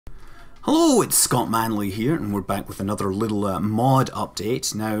Hello, it's Scott Manley here, and we're back with another little mod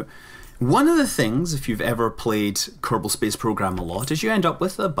update. Now, one of the things, if you've ever played Kerbal Space Program a lot, is you end up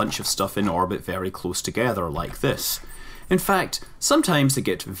with a bunch of stuff in orbit very close together, like this. In fact, sometimes they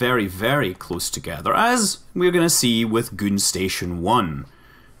get very, very close together, as we're going to see with Goon Station 1.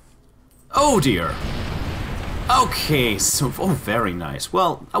 Oh dear! Okay, so, very nice.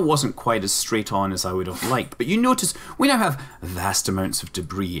 Well, that wasn't quite as straight on as I would have liked, but you notice we now have vast amounts of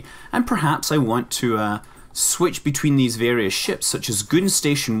debris, and perhaps I want to switch between these various ships, such as Goon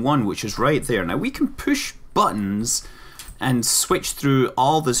Station 1, which is right there. Now, we can push buttons and switch through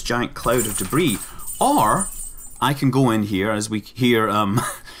all this giant cloud of debris, or I can go in here, as we hear,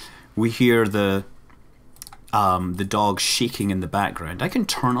 the dog shaking in the background. I can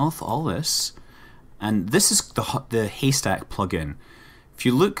turn off all this. And this is the Haystack plugin. If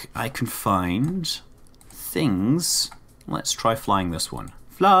you look, I can find things. Let's try flying this one.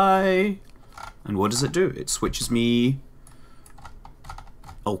 Fly! And what does it do? It switches me.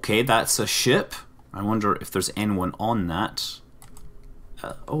 Okay, that's a ship. I wonder if there's anyone on that.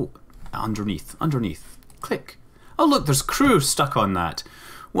 Oh, underneath. Click. Oh look, there's crew stuck on that.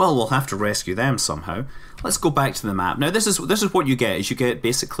 Well, we'll have to rescue them somehow. Let's go back to the map. Now this is what you get, is you get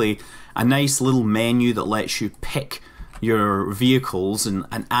basically a nice little menu that lets you pick your vehicles and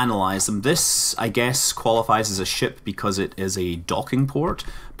analyze them. This, I guess, qualifies as a ship because it is a docking port,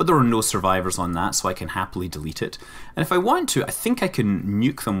 but there are no survivors on that, so I can happily delete it. And if I want to, I think I can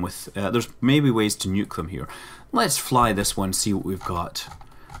nuke them with, there's maybe ways to nuke them here. Let's fly this one, see what we've got.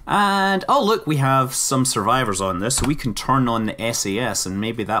 And, oh look, we have some survivors on this, so we can turn on the SAS, and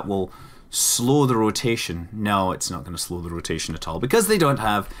maybe that will slow the rotation. No, it's not going to slow the rotation at all, because they don't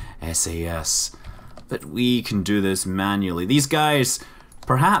have SAS. But we can do this manually. These guys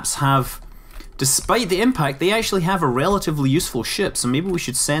perhaps have, despite the impact, they actually have a relatively useful ship, so maybe we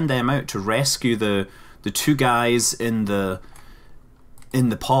should send them out to rescue the two guys in the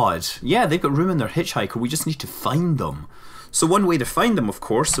pod. Yeah, they've got room in their hitchhiker, we just need to find them. So one way to find them, of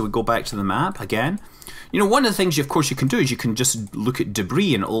course, so we go back to the map again. You know, one of the things, of course, you can do is you can just look at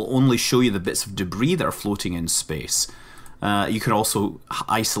debris and it'll only show you the bits of debris that are floating in space. You can also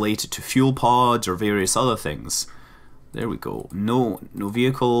isolate it to fuel pods or various other things. There we go. No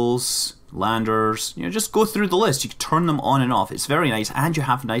vehicles, landers. You know, just go through the list. You can turn them on and off. It's very nice, and you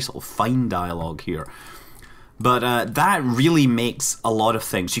have a nice little find dialogue here. But that really makes a lot of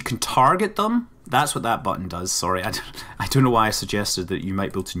things. You can target them. That's what that button does. Sorry, I don't know why I suggested that you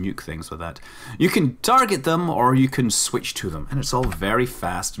might be able to nuke things with that. You can target them or you can switch to them. And it's all very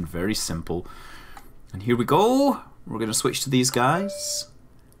fast and very simple. And here we go. We're going to switch to these guys.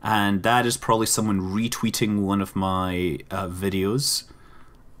 And that is probably someone retweeting one of my videos.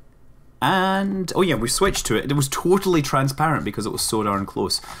 And, oh yeah, we switched to it. It was totally transparent because it was so darn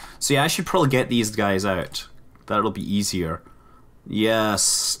close. So yeah, I should probably get these guys out. That'll be easier.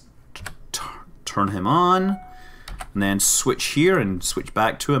 Yes. Turn him on. And then switch here and switch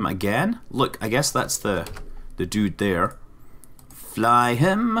back to him again. Look, I guess that's the dude there. Fly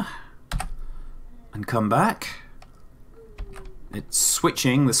him. And come back. It's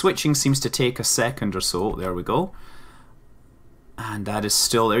switching. The switching seems to take a second or so. There we go. And that is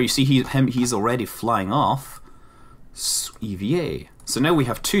still there. You see he's already flying off. EVA. So now we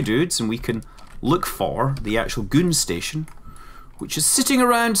have two dudes and we can look for the actual Goon Station, which is sitting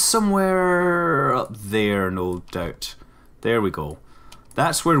around somewhere up there, no doubt. There we go.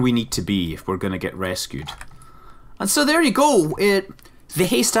 That's where we need to be if we're going to get rescued. And so there you go. The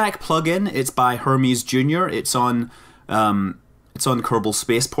Haystack plugin, it's by Hermes Jr. It's on Kerbal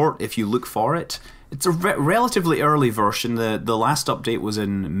Spaceport if you look for it. It's a relatively early version. The last update was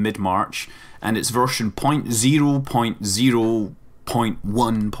in mid-March, and it's version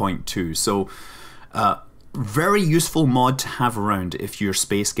 0.0.1.2. So, very useful mod to have around if your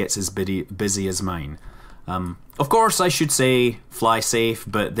space gets as busy as mine. Of course, I should say fly safe,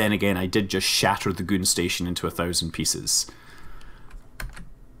 but then again, I did just shatter the Goon Station into 1,000 pieces.